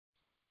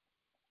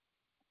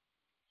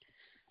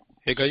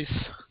Hey guys,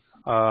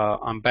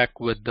 I'm back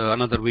with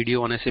another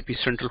video on SAP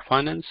Central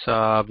Finance.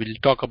 We'll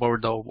talk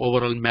about the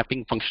overall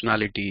mapping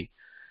functionality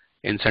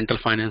in Central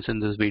Finance in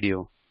this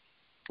video.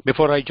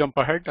 Before I jump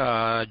ahead,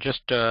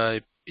 just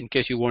in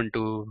case you want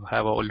to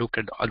have a look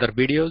at other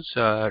videos,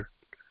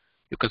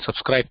 you can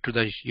subscribe to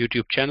the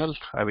YouTube channel,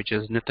 which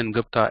is Nitin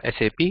Gupta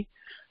SAP,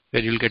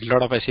 where you'll get a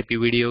lot of SAP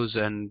videos,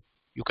 and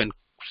you can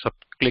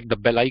click the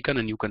bell icon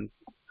and you can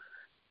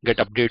get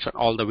updates on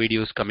all the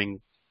videos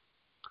coming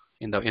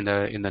in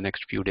the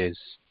next few days.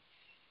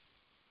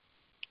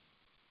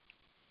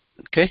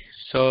 Okay,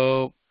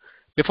 so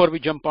before we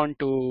jump on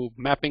to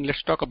mapping,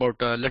 let's talk about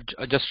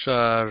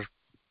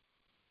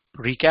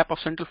recap of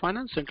Central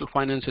Finance. Central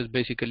Finance is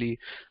basically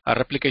a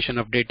replication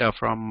of data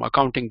from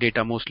accounting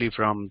data, mostly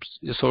from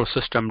the source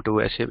system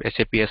to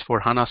SAP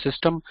S/4HANA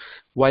system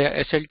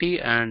via SLT,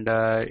 and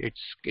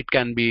it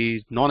can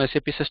be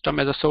non-SAP system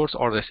as a source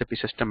or the SAP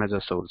system as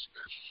a source.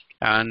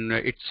 And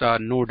it's a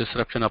no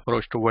disruption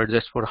approach towards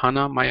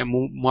S/4HANA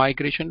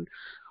migration,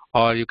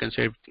 or you can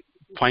say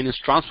finance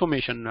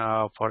transformation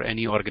for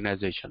any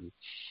organization.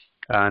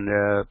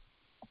 And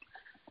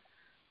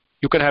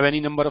you can have any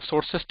number of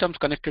source systems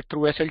connected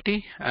through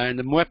SLT, and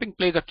the mapping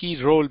plays a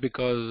key role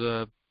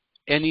because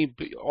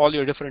all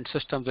your different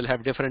systems will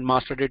have different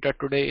master data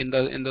today in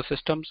the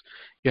systems.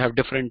 You have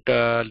different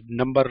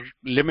number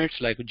limits,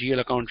 like GL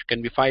account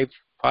can be five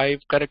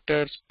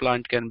characters,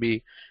 plant can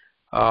be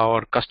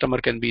or customer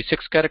can be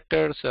 6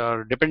 characters,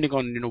 depending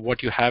on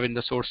what you have in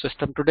the source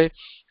system today.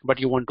 But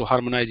you want to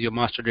harmonize your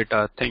master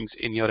data things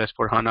in your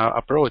S/4HANA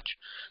approach.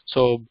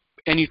 So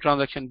any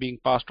transaction being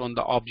passed on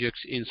the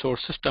objects in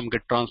source system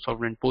get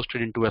transformed and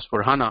posted into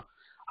S/4HANA.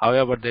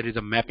 However, there is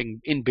a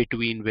mapping in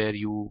between where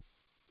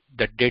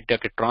that data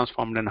get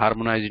transformed and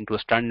harmonized into a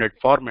standard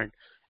format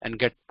and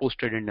get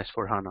posted in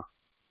S/4HANA.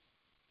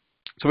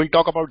 So we'll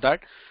talk about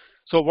that.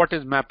 So what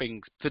is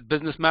mapping? With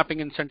business mapping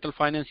in Central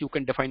Finance, you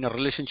can define a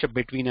relationship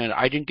between an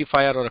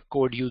identifier or a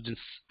code used in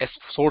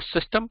source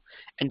system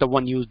and the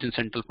one used in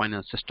Central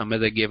Finance system.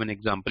 As I gave an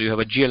example, you have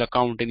a GL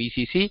account in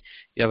ECC,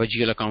 you have a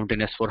GL account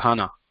in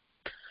S/4HANA.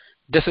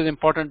 This is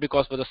important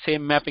because for the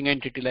same mapping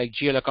entity like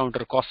GL account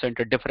or cost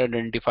center, different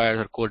identifiers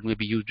or code may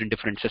be used in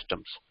different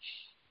systems.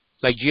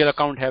 Like GL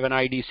account have an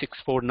ID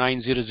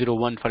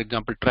 649001, for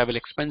example, travel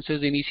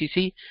expenses in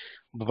ECC,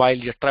 while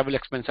your travel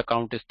expense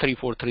account is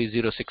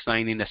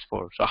 343069 in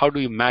S4. So how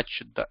do you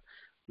match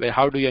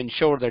how do you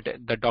ensure that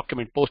the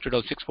document posted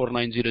on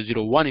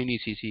 649001 in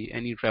ECC,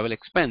 any travel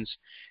expense,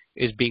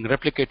 is being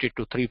replicated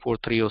to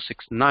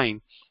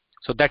 343069?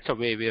 So that's a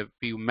way where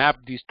you map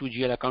these two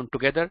GL accounts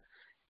together,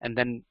 and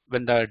then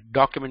when the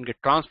document gets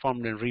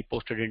transformed and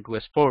reposted into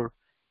S4,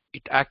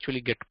 it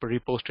actually gets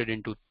reposted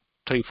into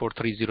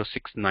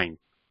 343069.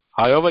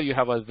 However, you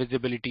have a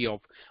visibility of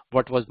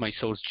what was my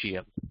source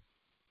GL.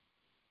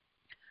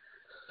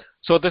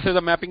 So this is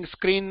a mapping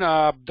screen.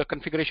 The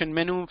configuration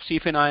menu,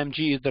 CFIN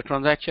IMG is the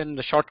transaction,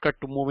 the shortcut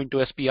to move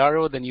into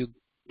SPRO. Then you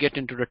get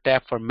into the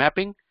tab for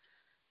mapping.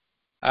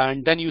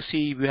 And then you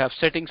see we have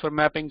settings for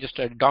mapping, just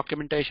a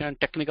documentation,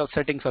 technical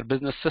settings for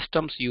business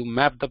systems. You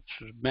map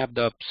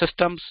the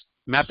systems,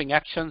 mapping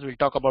actions. We'll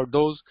talk about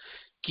those.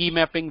 Key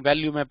mapping,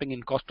 value mapping,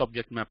 and cost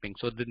object mapping.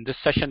 So in this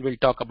session, we'll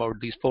talk about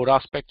these 4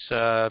 aspects,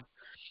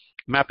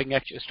 mapping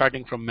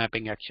starting from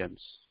mapping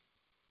actions.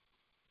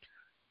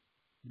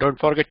 Don't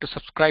forget to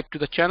subscribe to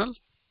the channel.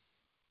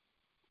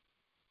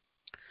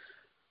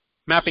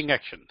 Mapping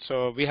action.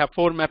 So we have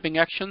 4 mapping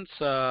actions: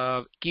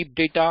 keep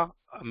data,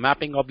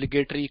 mapping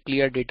obligatory,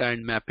 clear data,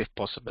 and map if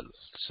possible.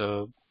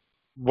 So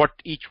what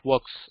each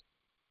works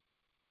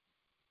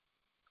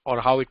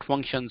or how it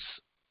functions,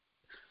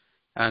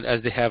 and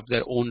as they have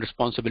their own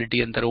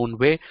responsibility and their own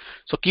way.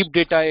 So keep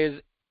data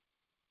is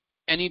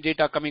any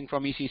data coming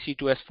from ECC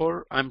to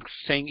S4. I'm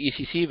saying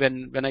ECC.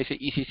 When I say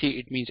ECC,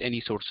 it means any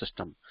source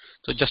system.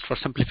 So just for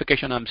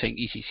simplification, I'm saying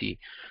ECC.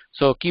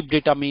 So keep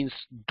data means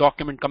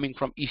document coming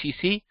from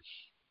ECC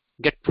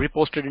get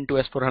reposted into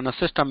S/4HANA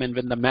system, and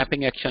when the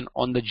mapping action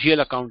on the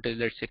GL account is,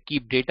 let's say,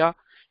 keep data,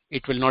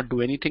 it will not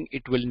do anything.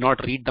 It will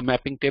not read the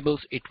mapping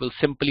tables. It will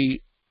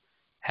simply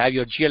have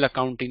your GL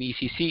account in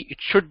ECC. It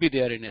should be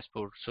there in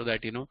S4 so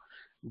that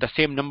the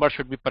same number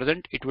should be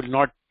present. It will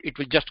not. It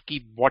will just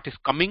keep what is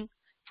coming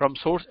from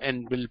source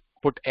and will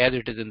put as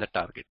it is in the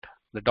target.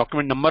 The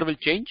document number will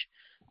change,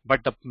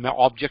 but the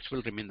objects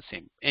will remain the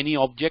same. Any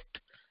object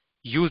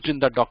used in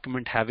the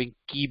document having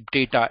keep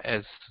data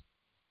as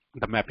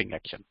the mapping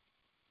action.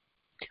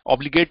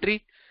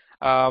 Obligatory,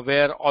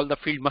 where all the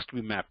field must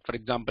be mapped. For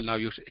example, now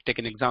you take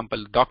an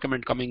example,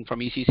 document coming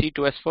from ECC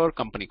to S4,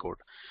 company code.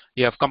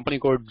 You have company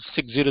code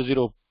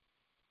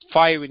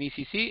 6005 in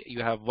ECC,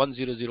 you have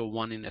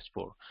 1001 in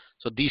S4.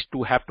 So these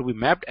two have to be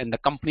mapped, and the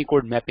company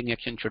code mapping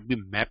action should be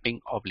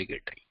mapping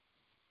obligatory.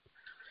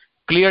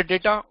 Clear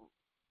data,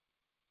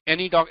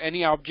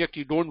 any object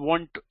you don't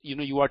want,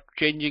 you are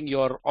changing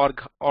your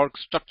org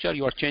structure,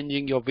 you are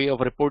changing your way of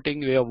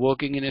reporting, way of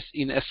working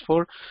in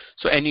S4.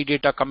 So any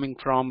data coming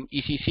from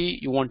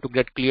ECC you want to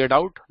get cleared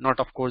out, not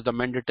of course the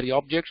mandatory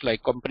objects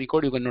like company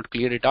code, you cannot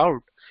clear it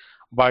out,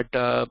 but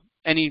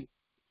any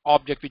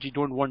object which you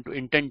don't want to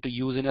intend to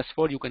use in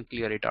S4, you can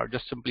clear it out.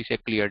 Just simply say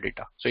clear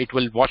data. So it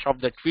will wash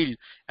off that field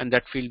and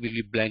that field will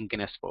be blank in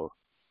S4.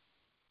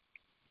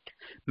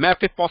 Map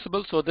if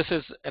possible. So this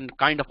is a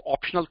kind of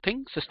optional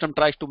thing. System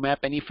tries to map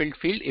any filled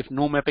field. If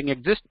no mapping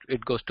exists,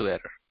 it goes to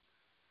error.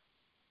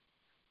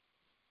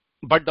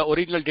 But the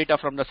original data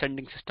from the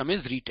sending system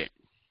is retained.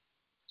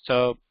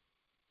 So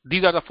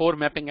these are the 4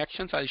 mapping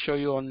actions. I'll show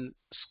you on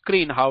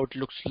screen how it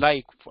looks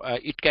like.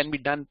 It can be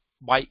done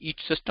by each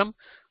system.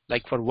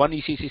 Like for one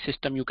ECC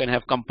system, you can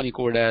have company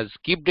code as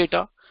keep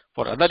data.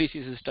 For other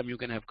ECC system, you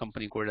can have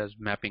company code as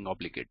mapping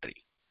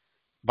obligatory.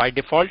 By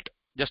default,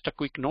 just a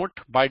quick note,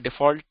 by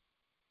default,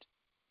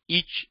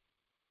 each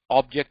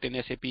object in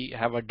SAP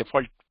have a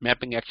default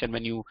mapping action.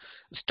 When you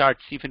start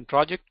CFIN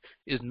project,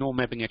 is no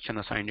mapping action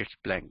assigned, it's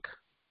blank.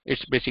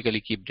 It's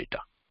basically keep data.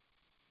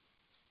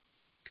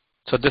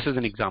 So this is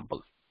an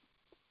example.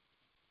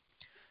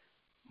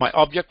 My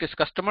object is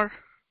customer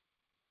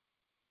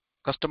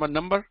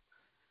number.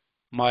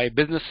 My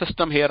business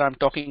system here I'm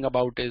talking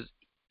about is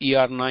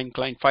ER9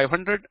 client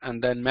 500,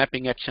 and then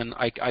mapping action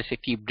I say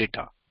keep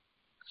data.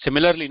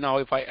 Similarly, now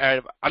if I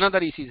add another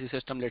ECC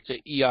system, let's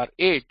say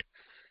ER8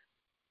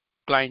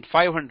 client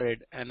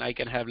 500, and I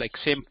can have like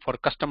same for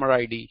customer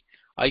ID,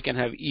 I can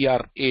have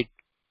ER8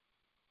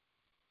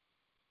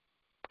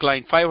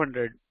 client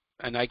 500,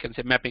 and I can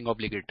say mapping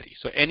obligatory.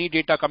 So any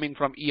data coming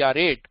from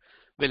ER8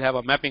 will have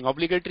a mapping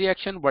obligatory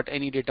action, but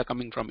any data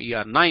coming from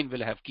ER9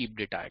 will have keep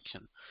data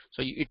action.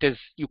 So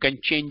you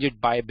can change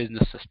it by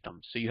business system.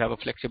 So you have a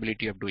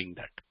flexibility of doing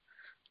that.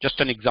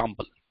 Just an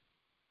example.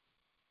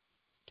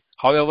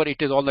 However,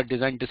 it is all the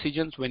design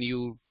decisions when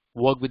you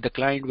work with the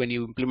client, when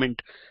you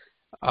implement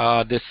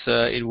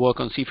in work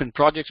on CFIN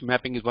projects.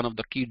 Mapping is one of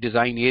the key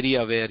design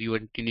area where you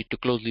need to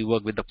closely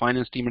work with the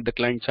finance team at the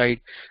client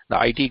side, the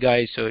IT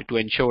guys, so to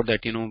ensure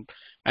that,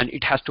 and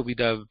it has to be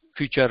the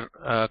future,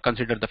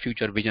 consider the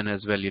future vision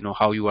as well,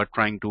 how you are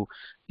trying to,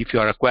 if you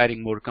are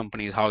acquiring more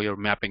companies, how your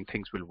mapping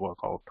things will work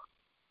out.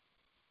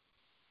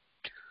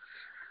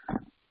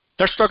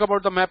 Let's talk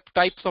about the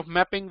types of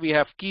mapping. We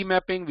have key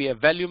mapping, we have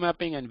value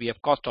mapping, and we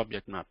have cost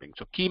object mapping.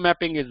 So key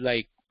mapping is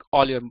like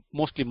all your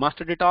mostly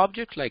master data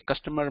objects like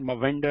customer,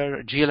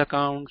 vendor, GL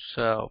accounts,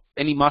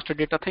 any master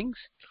data things.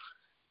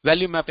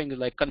 Value mapping is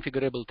like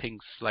configurable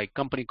things like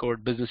company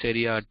code, business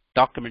area,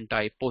 document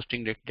type,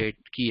 posting date,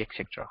 key,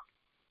 etc.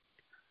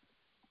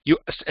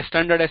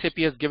 Standard SAP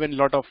has given a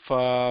lot of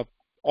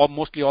or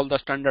mostly all the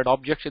standard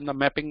objects in the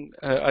mapping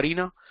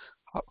arena.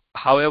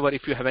 However,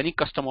 if you have any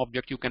custom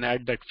object, you can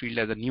add that field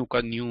as a new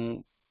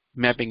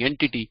mapping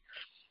entity,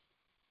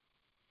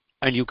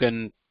 and you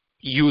can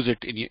use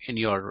it in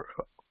your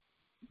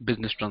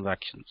business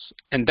transactions.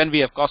 And then we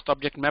have cost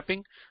object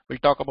mapping. We'll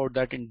talk about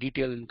that in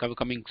detail in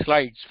coming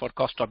slides for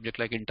cost object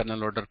like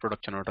internal order,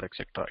 production order,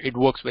 etc. It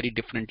works very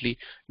differently,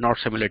 not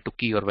similar to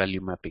key or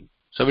value mapping.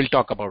 So we'll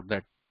talk about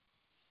that.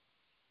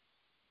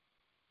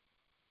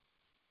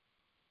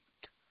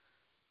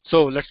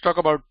 So let's talk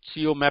about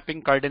CO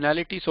mapping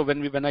cardinality. So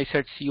when I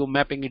said CO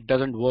mapping, it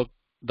doesn't work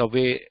the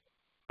way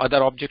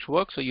other objects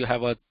work. So you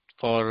have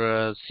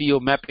for CO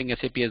mapping,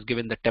 SAP has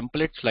given the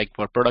templates like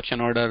for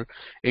production order,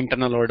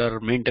 internal order,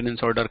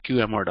 maintenance order,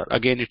 QM order.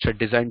 Again, it's a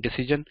design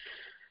decision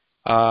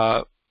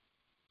that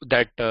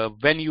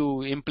when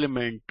you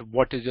implement,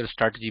 what is your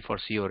strategy for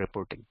CO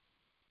reporting?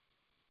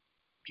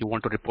 You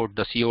want to report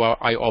the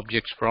COI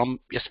objects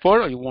from S4,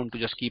 or you want to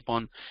just keep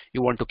S4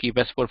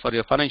 for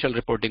your financial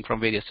reporting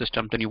from various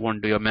systems, and you want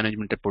to do your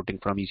management reporting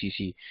from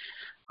ECC.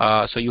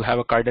 So you have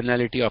a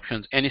cardinality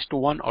options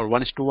n:1 or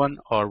 1:1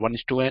 or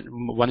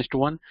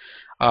 1:1.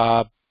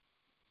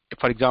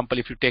 For example,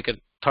 if you take a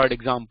third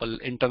example,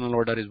 internal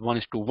order is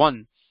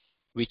 1:1,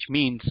 which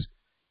means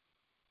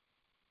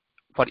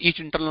for each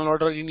internal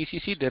order in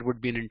ECC, there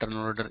would be an internal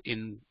order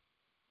in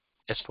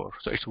S4.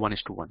 So it's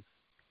 1:1.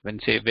 When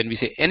we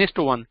say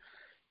n:1,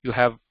 you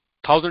have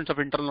thousands of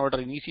internal order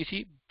in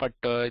ECC, but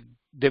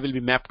they will be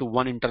mapped to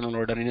one internal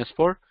order in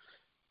S4.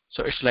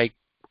 So it's like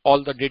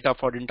all the data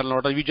for internal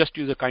order, we just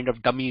use a kind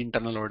of dummy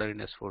internal order in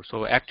S4.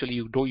 So actually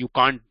you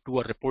can't do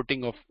a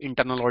reporting of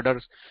internal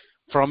orders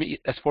from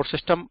S4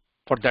 system.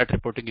 For that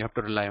reporting, you have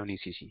to rely on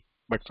ECC.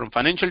 But from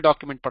financial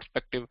document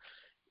perspective,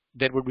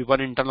 there would be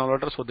one internal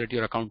order so that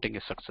your accounting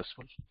is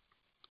successful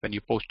when you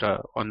post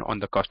on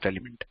the cost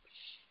element.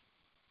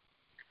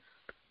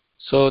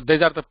 So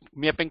these are the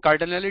mapping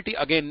cardinality.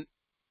 Again,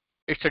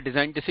 it's a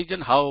design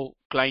decision how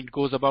client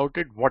goes about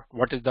it. What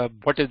is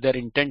their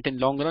intent in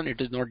long run?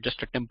 It is not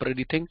just a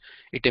temporary thing.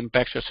 It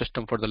impacts your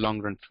system for the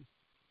long run.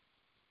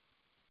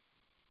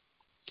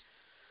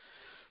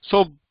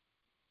 So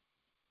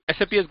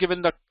SAP has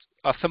given a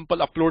simple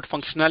upload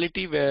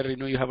functionality where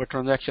you have a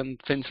transaction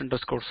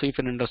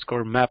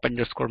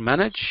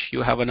fins_cfin_map_manage.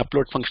 You have an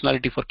upload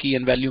functionality for key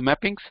and value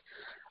mappings.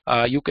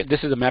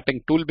 This is a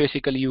mapping tool.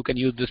 Basically, you can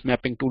use this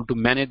mapping tool to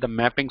manage the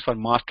mappings for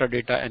master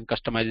data and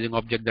customizing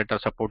objects that are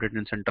supported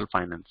in Central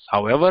Finance.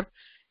 However,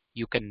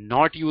 you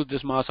cannot use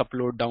this mass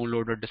upload,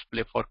 download, or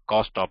display for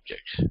cost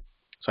objects.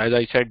 So as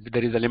I said,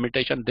 there is a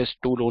limitation. This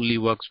tool only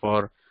works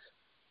for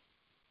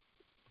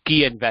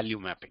key and value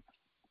mapping.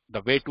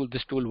 The way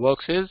this tool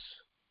works is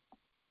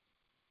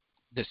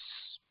this.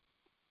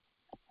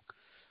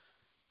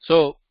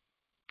 So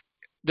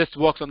this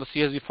works on the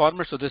CSV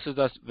format. So this is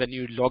when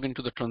you log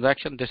into the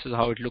transaction, this is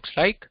how it looks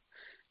like.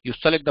 You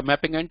select the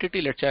mapping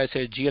entity. Let's say I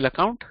say GL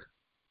account.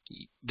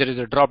 There is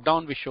a drop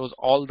down which shows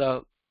all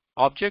the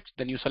objects.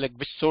 Then you select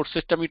which source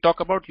system you talk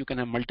about. You can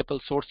have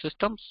multiple source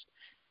systems.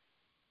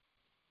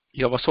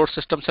 You have a source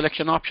system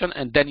selection option,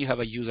 and then you have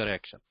a user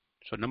action.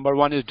 So number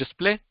one is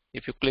display.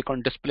 If you click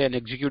on display and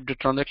execute the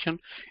transaction,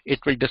 it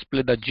will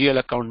display the GL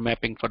account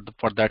mapping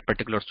for that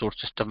particular source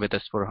system with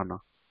S/4HANA.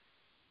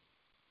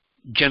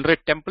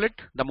 Generate template.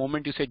 The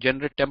moment you say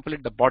generate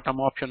template, the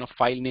bottom option of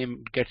file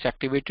name gets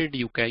activated.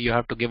 You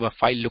have to give a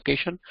file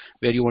location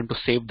where you want to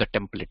save the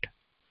template.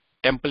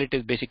 Template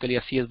is basically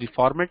a CSV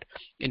format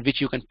in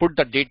which you can put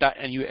the data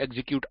and you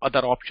execute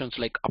other options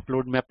like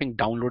upload mapping,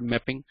 download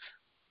mapping,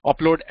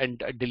 upload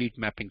and delete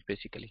mappings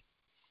basically.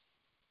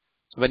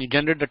 So when you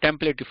generate the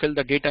template, you fill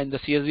the data in the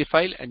CSV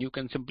file and you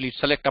can simply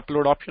select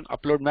upload option,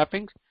 upload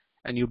mappings,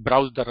 and you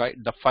browse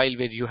the file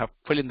where you have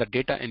fill in the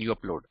data and you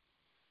upload.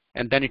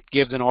 And then it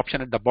gives an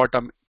option at the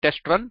bottom, test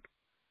run.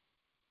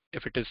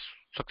 If it is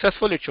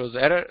successful, it shows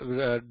error,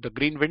 the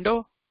green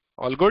window,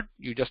 all good.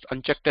 You just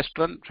uncheck test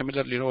run,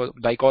 similarly,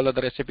 like all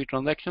other SAP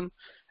transactions,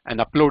 and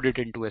upload it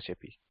into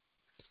SAP.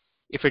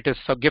 If it is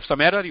give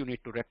some error, you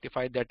need to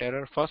rectify that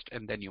error first,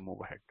 and then you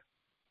move ahead.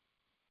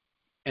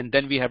 And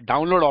then we have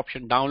download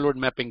option. Download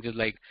mappings is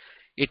like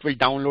it will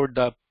download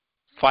the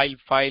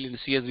file in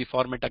CSV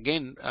format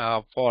again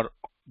for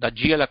the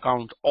GL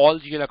account, all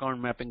GL account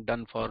mapping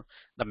done for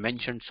the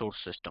mentioned source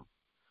system.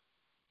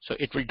 So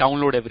it will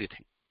download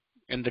everything.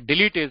 And the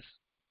delete is,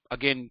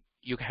 again,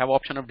 you have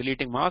option of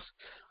deleting mask.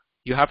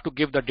 You have to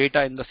give the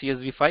data in the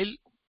CSV file.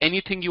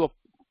 Anything you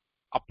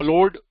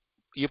upload,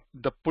 you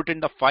put in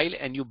the file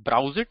and you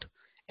browse it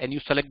and you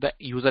select the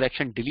user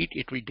action delete,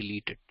 it will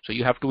delete it. So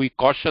you have to be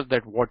cautious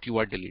that what you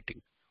are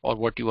deleting or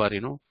what you are,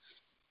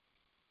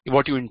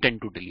 what you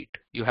intend to delete.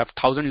 You have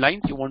 1,000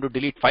 lines, you want to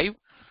delete 5.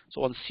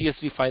 So on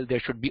CSV file, there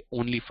should be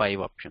only 5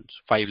 options,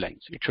 5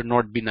 lines. It should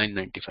not be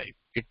 995.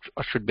 It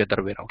should be the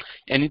other way around.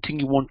 Anything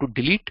you want to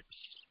delete,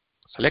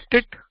 select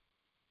it,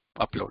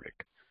 upload it.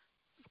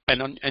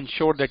 And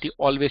ensure that you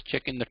always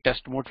check in the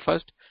test mode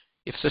first.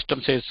 If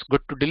system says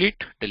good to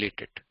delete, delete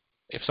it.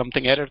 If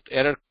something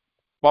error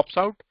pops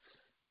out,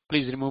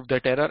 please remove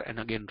that error and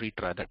again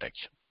retry that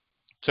action.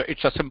 So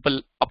it's a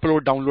simple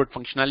upload download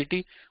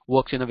functionality,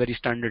 works in a very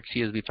standard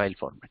CSV file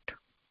format.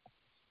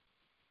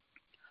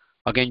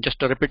 Again,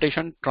 just a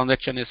repetition,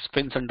 transaction is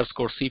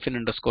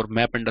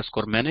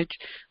fins_cfin_map_manage,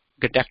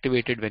 get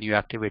activated when you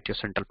activate your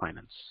Central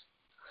Finance.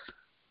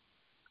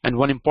 And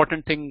one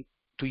important thing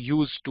to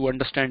use to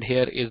understand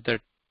here is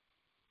that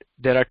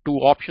there are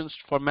 2 options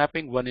for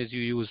mapping. One is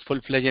you use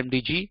full-fledged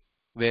MDG,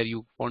 where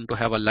you want to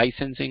have a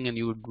licensing and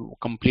you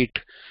complete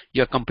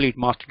your complete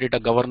master data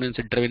governance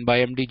is driven by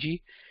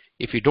MDG.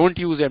 If you don't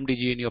use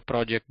MDG in your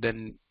project,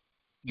 then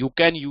you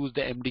can use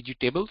the MDG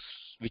tables,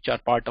 which are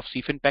part of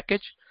CFIN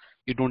package.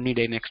 You don't need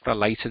any extra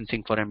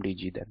licensing for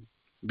MDG then.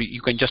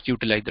 You can just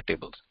utilize the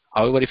tables.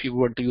 However, if you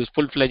want to use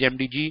full-fledged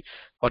MDG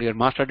for your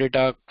master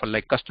data for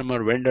like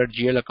customer, vendor,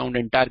 GL account,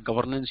 entire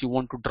governance you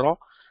want to draw,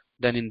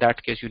 then in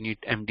that case you need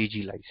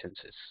MDG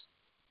licenses.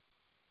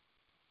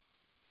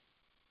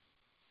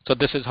 So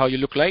this is how you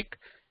look like.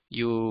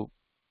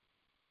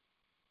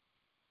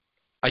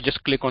 I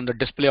just click on the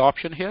display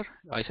option here.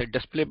 I said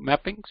display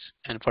mappings,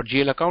 and for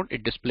GL account,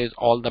 it displays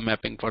all the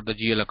mapping for the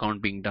GL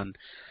account being done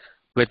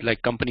with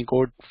like company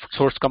code,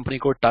 source company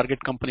code,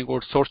 target company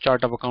code, source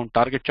chart of account,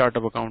 target chart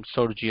of account,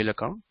 source GL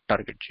account,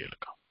 target GL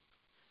account.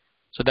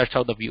 So that's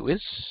how the view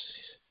is.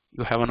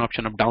 You have an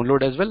option of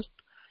download as well.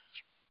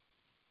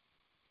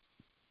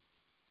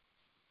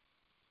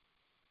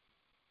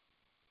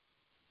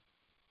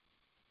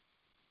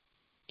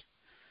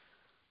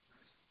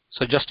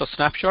 So just a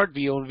snapshot.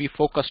 We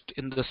focused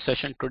in this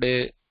session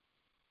today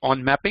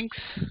on mappings.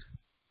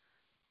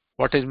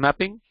 What is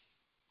mapping?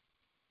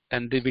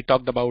 And then we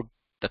talked about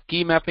the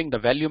key mapping, the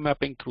value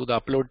mapping through the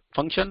upload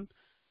function.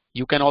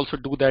 You can also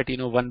do that,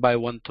 one by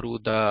one through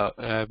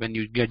the when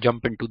you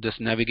jump into this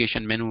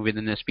navigation menu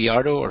within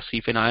SPRO or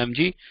CFIN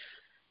IMG.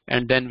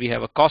 And then we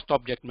have a cost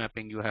object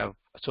mapping.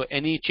 So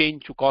any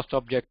change to cost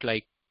object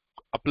like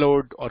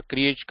upload or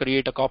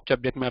create a cost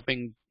object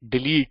mapping,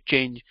 delete,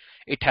 change,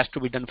 it has to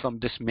be done from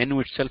this menu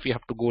itself. You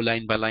have to go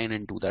line by line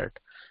and do that.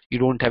 You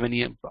don't have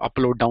any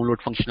upload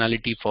download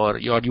functionality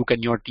you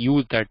cannot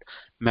use that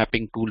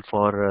mapping tool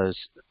for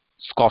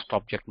cost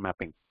object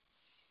mapping.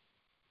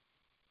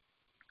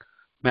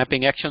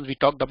 Mapping actions we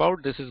talked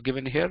about, this is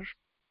given here.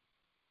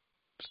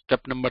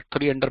 Step number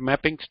 3 under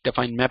mappings,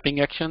 define mapping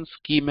actions,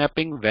 key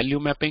mapping, value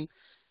mapping.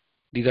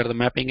 These are the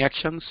mapping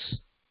actions.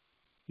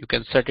 You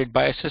can set it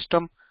by a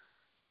system.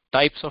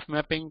 Types of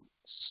mapping,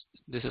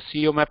 this is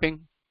CO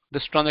mapping.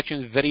 This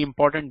transaction is very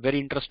important, very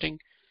interesting.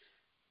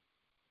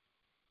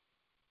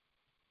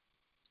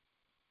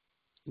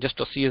 Just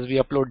a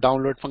CSV upload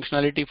download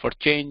functionality for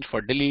change, for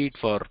delete,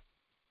 for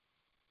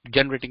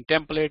generating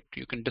template.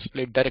 You can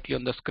display it directly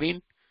on the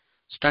screen.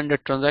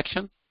 Standard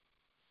transaction.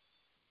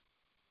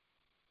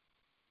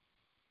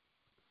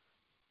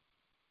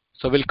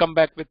 So we'll come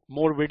back with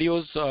more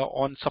videos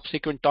on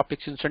subsequent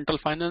topics in Central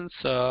Finance.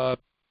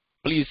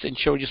 Please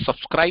ensure you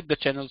subscribe the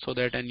channel so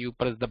that, and you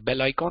press the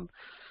bell icon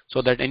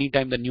so that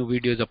anytime the new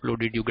video is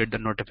uploaded, you get the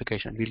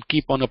notification. We'll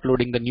keep on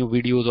uploading the new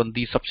videos on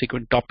these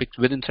subsequent topics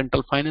within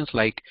Central Finance,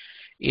 like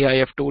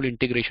AIF tool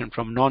integration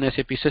from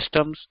non-SAP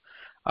systems.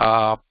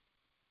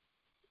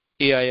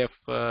 AIF,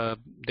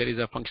 there is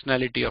a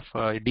functionality of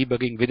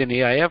debugging within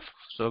AIF,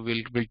 so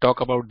we'll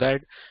talk about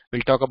that.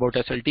 We'll talk about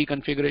SLT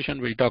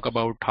configuration. We'll talk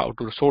about how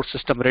to source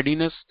system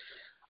readiness,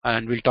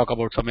 and we'll talk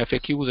about some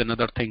FAQs and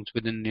other things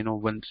within,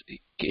 once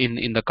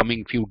in the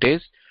coming few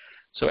days.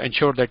 So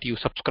ensure that you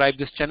subscribe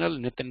this channel,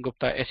 Nitin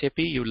Gupta SAP.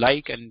 You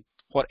like, and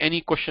for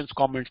any questions,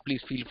 comments,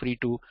 please feel free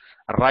to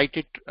write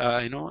it.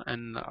 And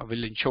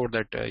we'll ensure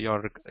that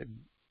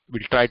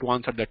we'll try to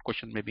answer that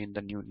question maybe in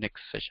the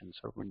next sessions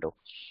or window.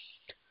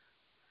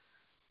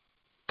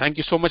 Thank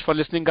you so much for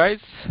listening, guys.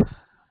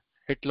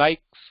 Hit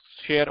like,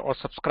 share, or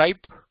subscribe,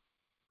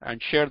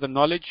 and share the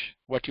knowledge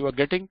what you are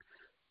getting.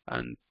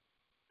 And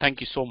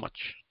thank you so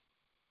much.